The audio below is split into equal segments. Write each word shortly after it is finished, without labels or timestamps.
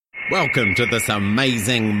Welcome to this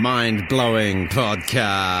amazing, mind-blowing podcast.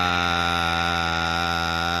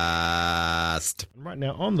 Right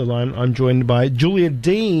now on the line, I'm joined by Julia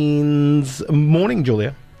Deans. Morning,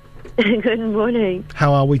 Julia. Good morning.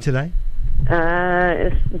 How are we today?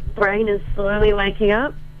 The brain is slowly waking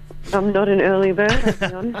up. I'm not an early bird, I'll be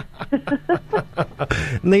honest.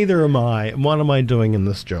 Neither am I. What am I doing in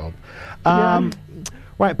this job?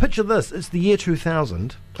 Right, picture this. It's the year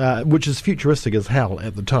 2000, which is futuristic as hell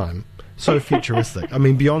at the time. So futuristic. I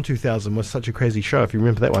mean, Beyond 2000 was such a crazy show, if you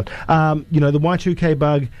remember that one. The Y2K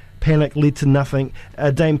bug panic led to nothing.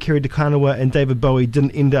 Dame Kerry DeCanoa and David Bowie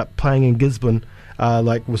didn't end up playing in Gisborne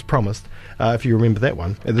like was promised, if you remember that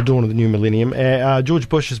one, at the dawn of the new millennium. George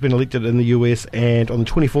Bush has been elected in the US, and on the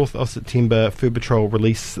 24th of September, Fur Patrol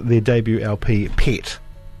released their debut LP, Pet.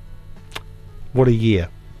 What a year.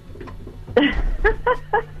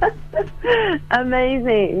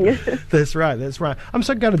 Amazing. That's right. I'm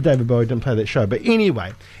so glad David Bowie didn't play that show. But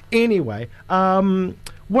anyway,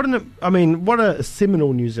 what a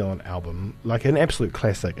seminal New Zealand album, like an absolute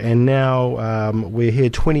classic. And now we're here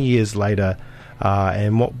 20 years later,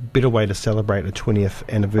 and what better way to celebrate a 20th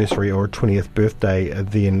anniversary or a 20th birthday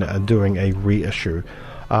than doing a reissue.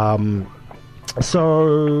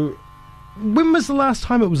 So when was the last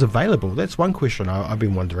time it was available? That's one question I've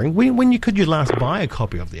been wondering. When could you last buy a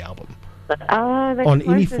copy of the album? On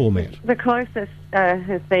any format? The closest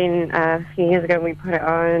has been a few years ago. We put it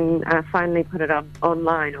on, finally put it up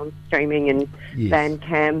online on streaming and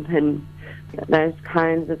Bandcamp and those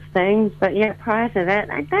kinds of things. But yeah, prior to that,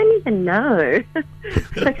 I don't even know.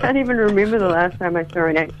 I can't even remember the last time I saw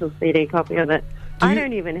an actual CD copy of it. I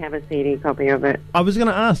don't even have a CD copy of it. I was going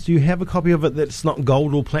to ask, do you have a copy of it that's not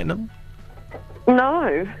gold or platinum?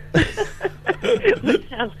 No. Which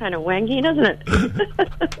sounds kind of wanky, doesn't it?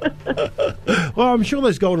 Well, I'm sure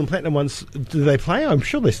those gold and platinum ones, do they play? I'm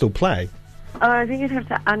sure they still play. I think you'd have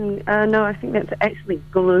to no, I think that's actually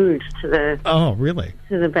glued to the... Oh, really?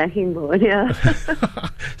 To the backing board, yeah.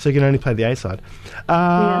 So you can only play the A side.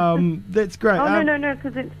 That's great. Oh, no,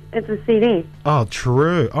 because it's a CD. Oh,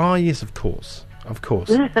 true. Oh, yes, of course.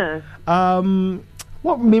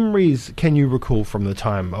 What memories can you recall from the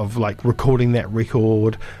time of like recording that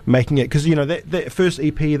record, making it? Because that first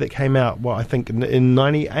EP that came out, I think in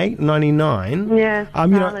 98, 99. Yeah,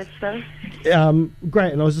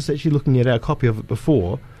 great. And I was just actually looking at our copy of it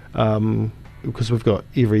before, because we've got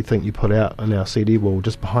everything you put out on our CD wall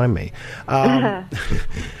just behind me.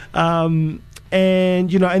 And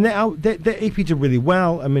that EP did really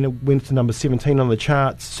well. I mean, it went to number 17 on the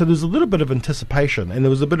charts. So there's a little bit of anticipation, and there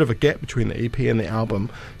was a bit of a gap between the EP and the album.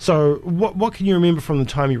 So what can you remember from the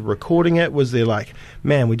time you were recording it? Was there like,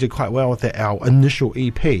 man, we did quite well with our initial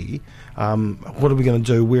EP. What are we going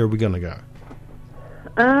to do? Where are we going to go?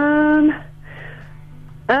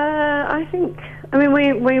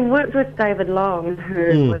 We worked with David Long,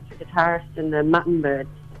 who was the guitarist in the Mutton Birds,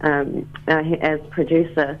 as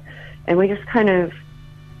producer. And we just kind of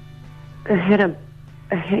went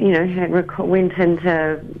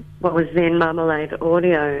into what was then Marmalade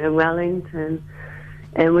Audio in Wellington,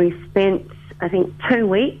 and we spent, I think, 2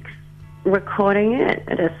 weeks recording it.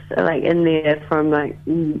 Just like in there from like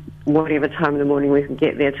whatever time in the morning we could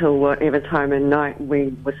get there till whatever time at night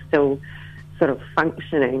we were still sort of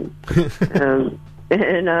functioning. Just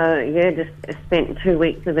spent 2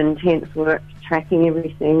 weeks of intense work tracking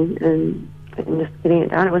everything and just getting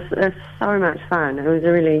it done. It was so much fun. It was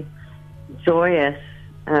a really joyous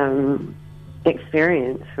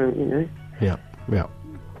experience. Yeah.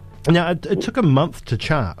 Now, it took a month to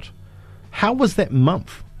chart. How was that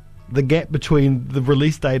month? The gap between the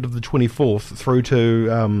release date of the 24th through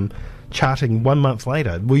to charting 1 month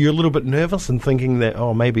later. Were you a little bit nervous and thinking that,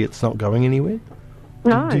 maybe it's not going anywhere?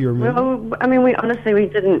 No. Do you remember? Well, I mean, we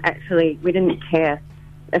didn't care.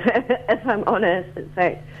 If I'm honest, it's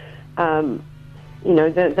like,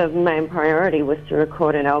 the main priority was to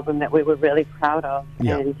record an album that we were really proud of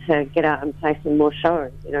and to get out and play some more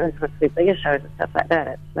shows, hopefully bigger shows and stuff like that.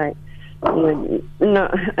 It's like, no,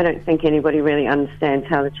 I don't think anybody really understands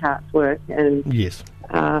how the charts work, and yes,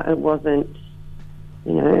 it wasn't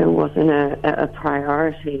a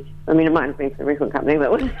priority. I mean, it might have been for the record company,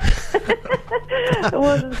 but it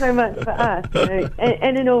wasn't so much for us.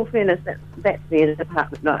 And in all fairness, that's their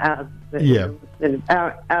department, not ours. But,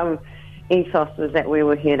 our ethos was that we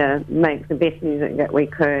were here to make the best music that we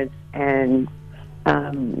could, and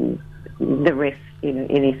the rest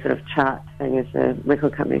any sort of chart thing is the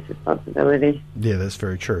record company's responsibility. Yeah, that's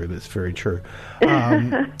very true. That's very true.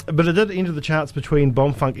 But it did enter the charts between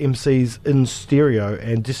Bomb Funk MC's In Stereo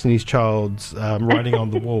and Destiny's Child's Writing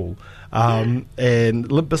on the Wall. And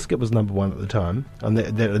Limp Bizkit was number one at the time on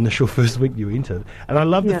that initial first week you entered. And I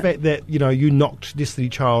love the fact that, you knocked Destiny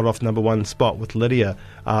Child off number one spot with Lydia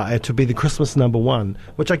to be the Christmas number one,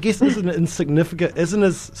 which I guess isn't as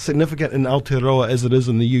significant in Aotearoa as it is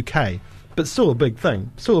in the UK. But still a big thing.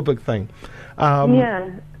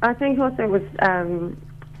 I think also it was.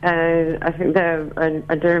 I think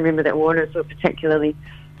I do remember that Warners were particularly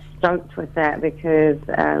stoked with that because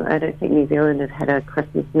I don't think New Zealand had a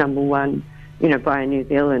Christmas number one, by a New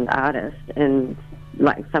Zealand artist in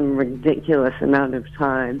like some ridiculous amount of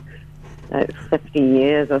time. Like 50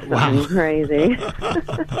 years or something crazy.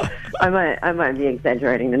 I might be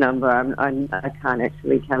exaggerating the number. I can't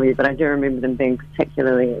actually tell you, but I do remember them being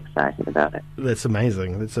particularly excited about it. That's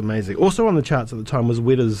amazing. Also on the charts at the time was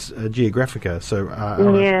Weta's Geographica. So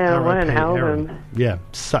what an album! Yeah,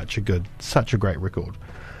 such a great record.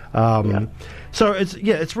 So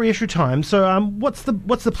it's reissue time. So what's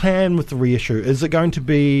the plan with the reissue? Is it going to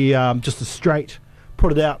be just a straight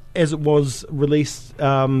put it out as it was released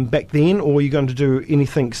back then, or are you going to do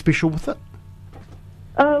anything special with it?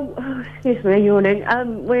 Oh, excuse me, yawning.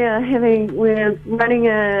 We're running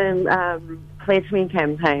a Pledge Me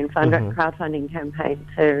campaign, crowdfunding campaign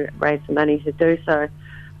to raise the money to do so,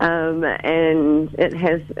 and it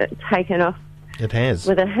has taken off. It has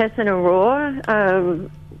with a hiss and a roar. So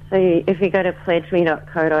if you go to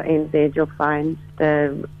pledgeme.co.nz, you'll find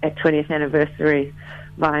the 20th anniversary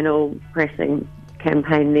vinyl pressing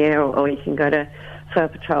campaign there, or you can go to Fur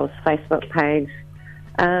Patrol's Facebook page.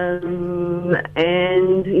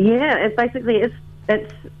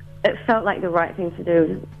 It felt like the right thing to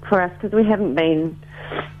do for us because we haven't been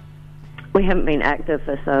active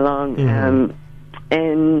for so long,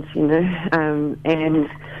 and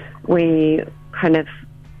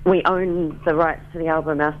we own the rights to the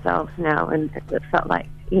album ourselves now, and it felt like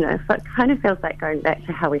it kind of feels like going back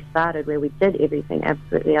to how we started, where we did everything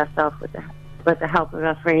absolutely ourselves with the help of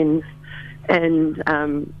our friends and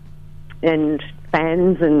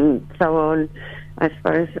fans and so on, I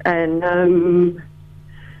suppose. And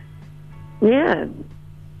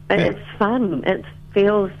it's fun. It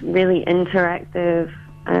feels really interactive,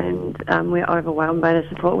 and we're overwhelmed by the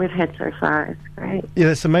support we've had so far. It's great. Yeah,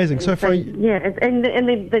 that's amazing. So far,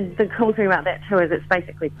 the cool thing about that too is it's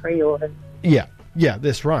basically pre-ordered. Yeah,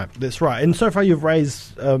 that's right. And so far, you've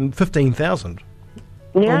raised 15,000.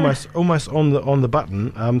 Yeah. Almost on the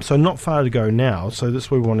button. So not far to go now. So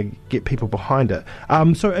that's where we want to get people behind it.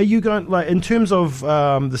 So are you going in terms of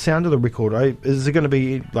the sound of the record? Is it going to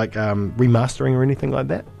be remastering or anything like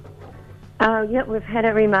that? We've had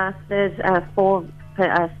it remastered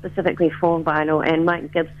specifically for vinyl, and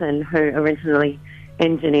Mike Gibson, who originally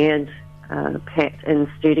engineered Pat in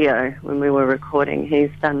studio when we were recording, he's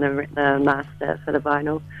done the master for the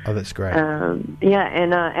vinyl. Oh, that's great. And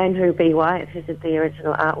Andrew B. White, who did the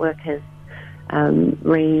original artwork, is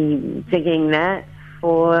redigging that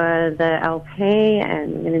for the LP,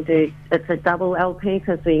 and we're going to do it's a double LP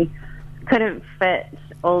because we couldn't fit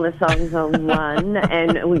all the songs on one,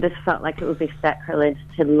 and we just felt like it would be sacrilege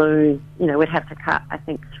to lose. We'd have to cut, I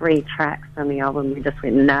think, 3 tracks from the album. We just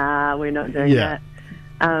went, nah, we're not doing that.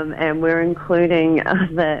 And we're including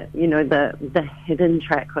the hidden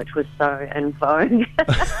track, which was so in vogue in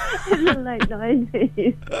the late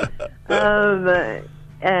 90s.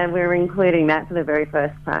 And we're including that for the very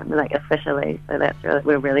first time, officially. So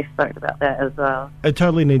we're really stoked about that as well. It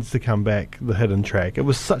totally needs to come back, the hidden track. It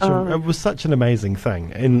was such an amazing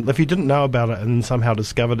thing. And if you didn't know about it and somehow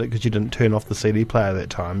discovered it because you didn't turn off the CD player at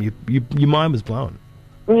that time, your mind was blown.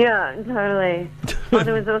 Yeah, totally. Well,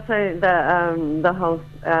 there was also the whole.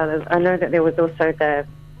 I know that there was also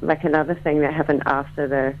another thing that happened after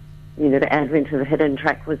the advent of the hidden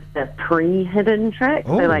track was the pre-hidden track.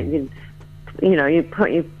 Oh. So you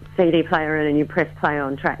put your CD player in and you press play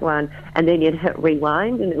on track 1, and then you'd hit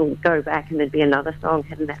rewind and it would go back and there'd be another song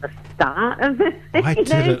hidden at the start of the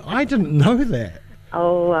CD. I didn't know that.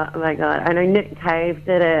 Oh my God! I know Nick Cave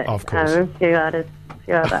did it. Of course. A few other artists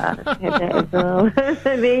had that as well.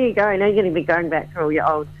 There you go. Now you're going to be going back to all your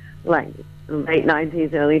old, late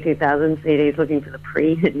 90s, early 2000s CDs looking for the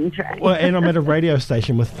pre-hidden track. Well, and I'm at a radio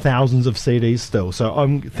station with thousands of CDs still.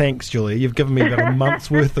 So thanks, Julia. You've given me about a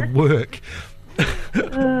month's worth of work.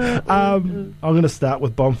 I'm going to start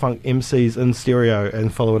with Bomb Funk MC's In Stereo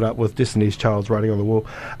and follow it up with Destiny's Child's Writing on the Wall.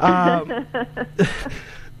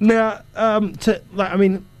 Now,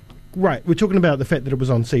 right, we're talking about the fact that it was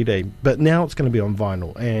on CD, but now it's going to be on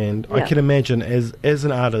vinyl, and I can imagine as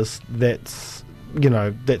an artist that's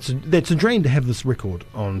a dream to have this record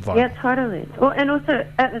on vinyl. Yeah, totally. Well, and also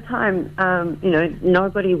at the time,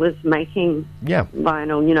 nobody was making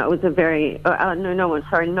vinyl. It was a very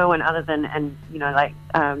no one other than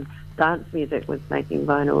dance music was making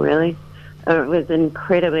vinyl. Really, it was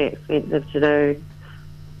incredibly expensive to do.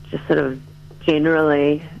 Just sort of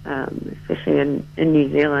generally, especially in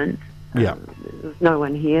New Zealand. There's no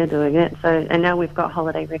one here doing it. So, and now we've got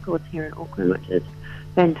Holiday Records here in Auckland, which is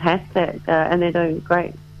fantastic, and they're doing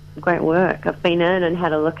great work. I've been in and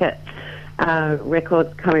had a look at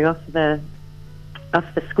records coming off the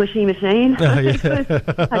squishy machine. Oh, yeah.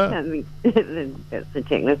 I can't think it's a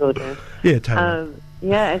technical term. Yeah, totally.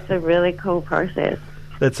 It's a really cool process.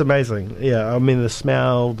 That's amazing. Yeah, I mean, the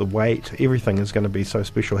smell, the weight, everything is going to be so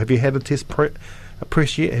special. Have you had a test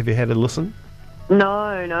press yet? Have you had a listen?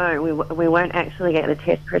 No, we won't actually get the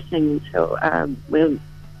test pressing until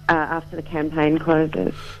after the campaign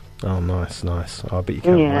closes. Oh, nice. I bet you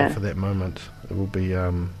can't wait for that moment. It will be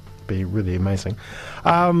really amazing.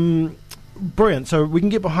 Brilliant. So we can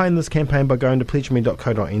get behind this campaign by going to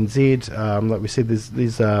pledgeme.co.nz. Like we said,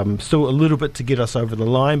 there's still a little bit to get us over the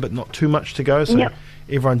line, but not too much to go. So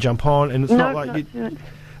everyone jump on, and it's not like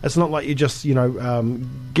it's not like you're just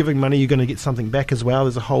giving money. You're going to get something back as well.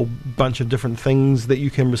 There's a whole bunch of different things that you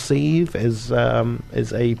can receive as a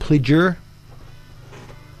pledger.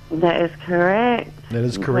 That is correct.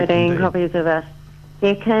 Including copies of our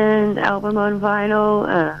second album on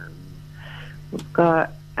vinyl. We've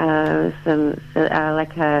got some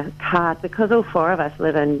like a card, because all four of us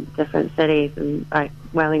live in different cities, and like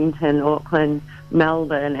Wellington, Auckland,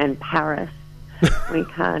 Melbourne, and Paris. we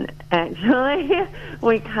can't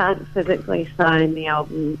physically sign the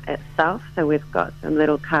album itself, so we've got some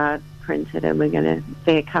little cards printed, and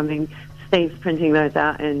they're coming. Steve's printing those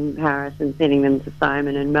out in Paris and sending them to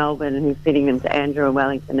Simon in Melbourne, and he's sending them to Andrew in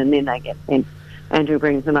Wellington, and then they get sent. Andrew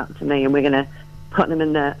brings them up to me, and we're going to put them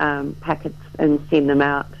in the packets and send them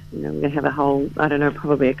out. We're going to have a whole,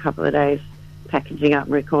 probably a couple of days packaging up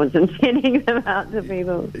records and sending them out to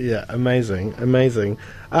people. Yeah, amazing.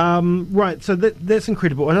 Right, so that's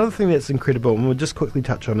incredible. Another thing that's incredible, and we'll just quickly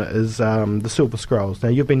touch on it, is the Silver Scrolls. Now,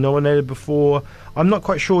 you've been nominated before. I'm not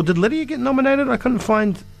quite sure. Did Lydia get nominated? I couldn't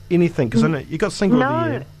find anything, because I know you got Single of the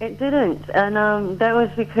Year. No, it didn't. And that was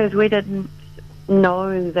because we didn't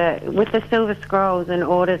know that with the Silver Scrolls, in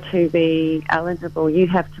order to be eligible, you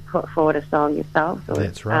have to put forward a song yourself.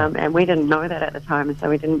 That's right. And we didn't know that at the time, and so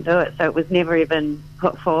we didn't do it. So it was never even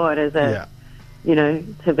put forward as to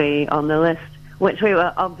be on the list, which we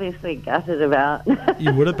were obviously gutted about.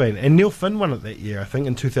 You would have been. And Neil Finn won it that year, I think,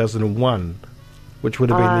 in 2001, which would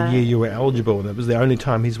have been the year you were eligible, and it was the only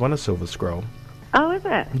time he's won a Silver Scroll. Oh, is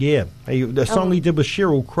it? Yeah. The song he did was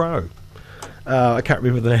Sheryl Crow. I can't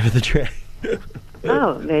remember the name of the track.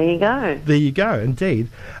 Oh, there you go. There you go, indeed.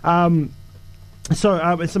 So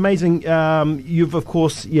it's amazing. You've, of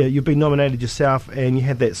course, you've been nominated yourself, and you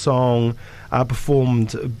had that song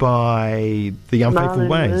performed by the Unfaithful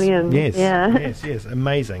Ways. Yes,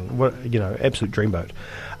 amazing. What absolute dreamboat.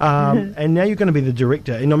 And now you're going to be the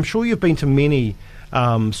director, and I'm sure you've been to many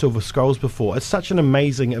Silver Scrolls before. It's such an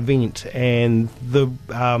amazing event, and the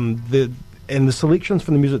selections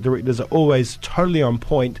from the music directors are always totally on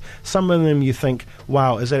point. Some of them you think,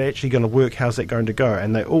 wow, is that actually going to work? How's that going to go?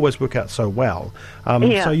 And they always work out so well.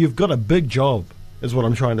 So you've got a big job, is what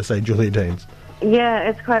I'm trying to say, Julia Deans. Yeah,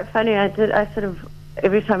 it's quite funny. I sort of,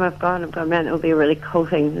 every time I've gone, man, it'll be a really cool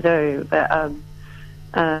thing to do. But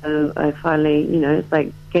I finally, it's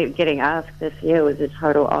like getting asked this year was a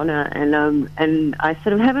total honour, and I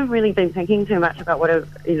sort of haven't really been thinking too much about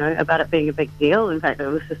about it being a big deal. In fact, it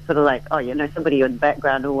was just sort of like, somebody in the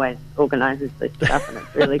background always organises this stuff, and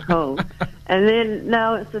it's really cool. And then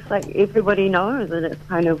now it's just like everybody knows, and it's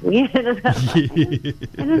kind of weird. I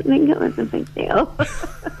didn't think it was a big deal.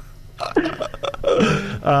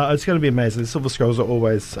 It's going to be amazing. The Silver Scrolls are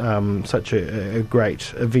always such a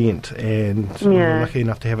great event, and we were lucky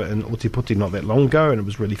enough to have it in Ōtepoti not that long ago, and it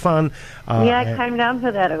was really fun. I came down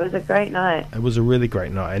for that. It was a great night. It was a really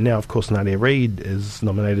great night, and now, of course, Nadia Reid is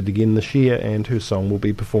nominated again this year, and her song will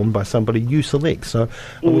be performed by somebody you select. So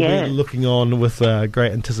we'll be looking on with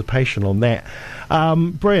great anticipation on that.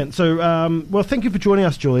 Brilliant. So, well, thank you for joining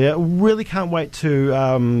us, Julia. Really can't wait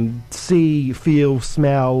to see, feel,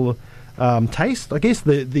 smell, taste, I guess,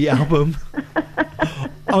 the album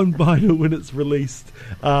on vinyl when it's released.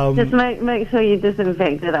 Just make sure you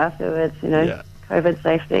disinfect it afterwards, COVID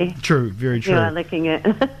safety. True, very true. You are licking it.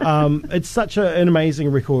 It's such an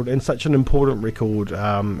amazing record and such an important record,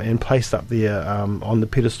 and placed up there on the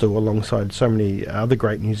pedestal alongside so many other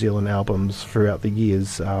great New Zealand albums throughout the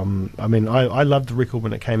years. I mean, I loved the record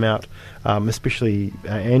when it came out, especially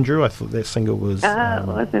Andrew. I thought that single was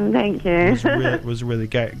awesome. Thank you. was really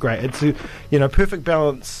great. It's a perfect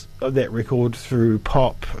balance of that record through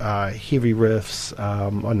pop, heavy riffs. I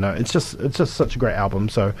don't know. It's just such a great album.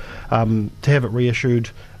 So to have it reissued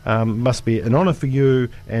must be an honour for you,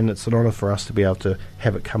 and it's an honour for us to be able to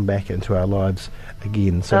have it come back into our lives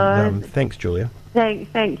again. So thanks, Julia.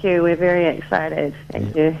 Thank you. We're very excited.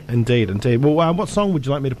 Thank you. Indeed. Well, what song would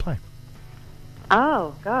you like me to play?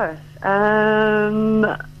 Oh gosh.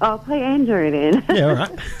 I'll play Andrew then. Yeah, all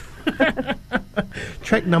right.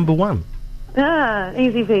 Track number 1.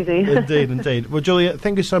 Easy peasy. Indeed. Well, Julia,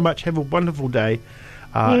 thank you so much. Have a wonderful day.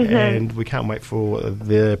 And we can't wait for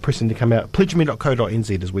the pressing to come out.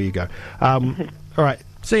 Pledgeme.co.nz is where you go. All right.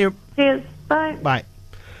 See you. Cheers. Bye. Bye.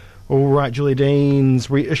 All right, Julia Dean's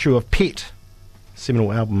reissue of Pet,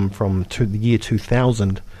 seminal album from the year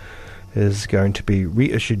 2000, is going to be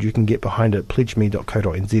reissued. You can get behind it.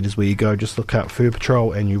 Pledgeme.co.nz is where you go. Just look up Fur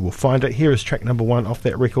Patrol and you will find it. Here is track number 1 off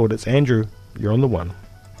that record. It's Andrew. You're on the one.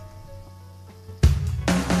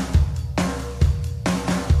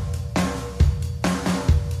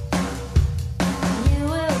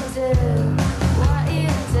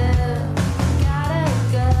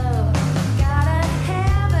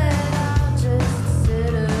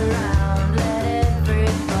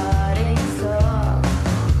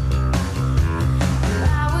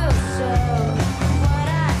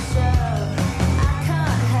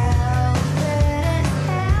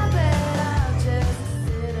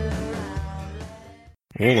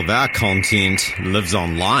 All of our content lives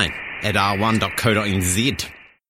online at r1.co.nz.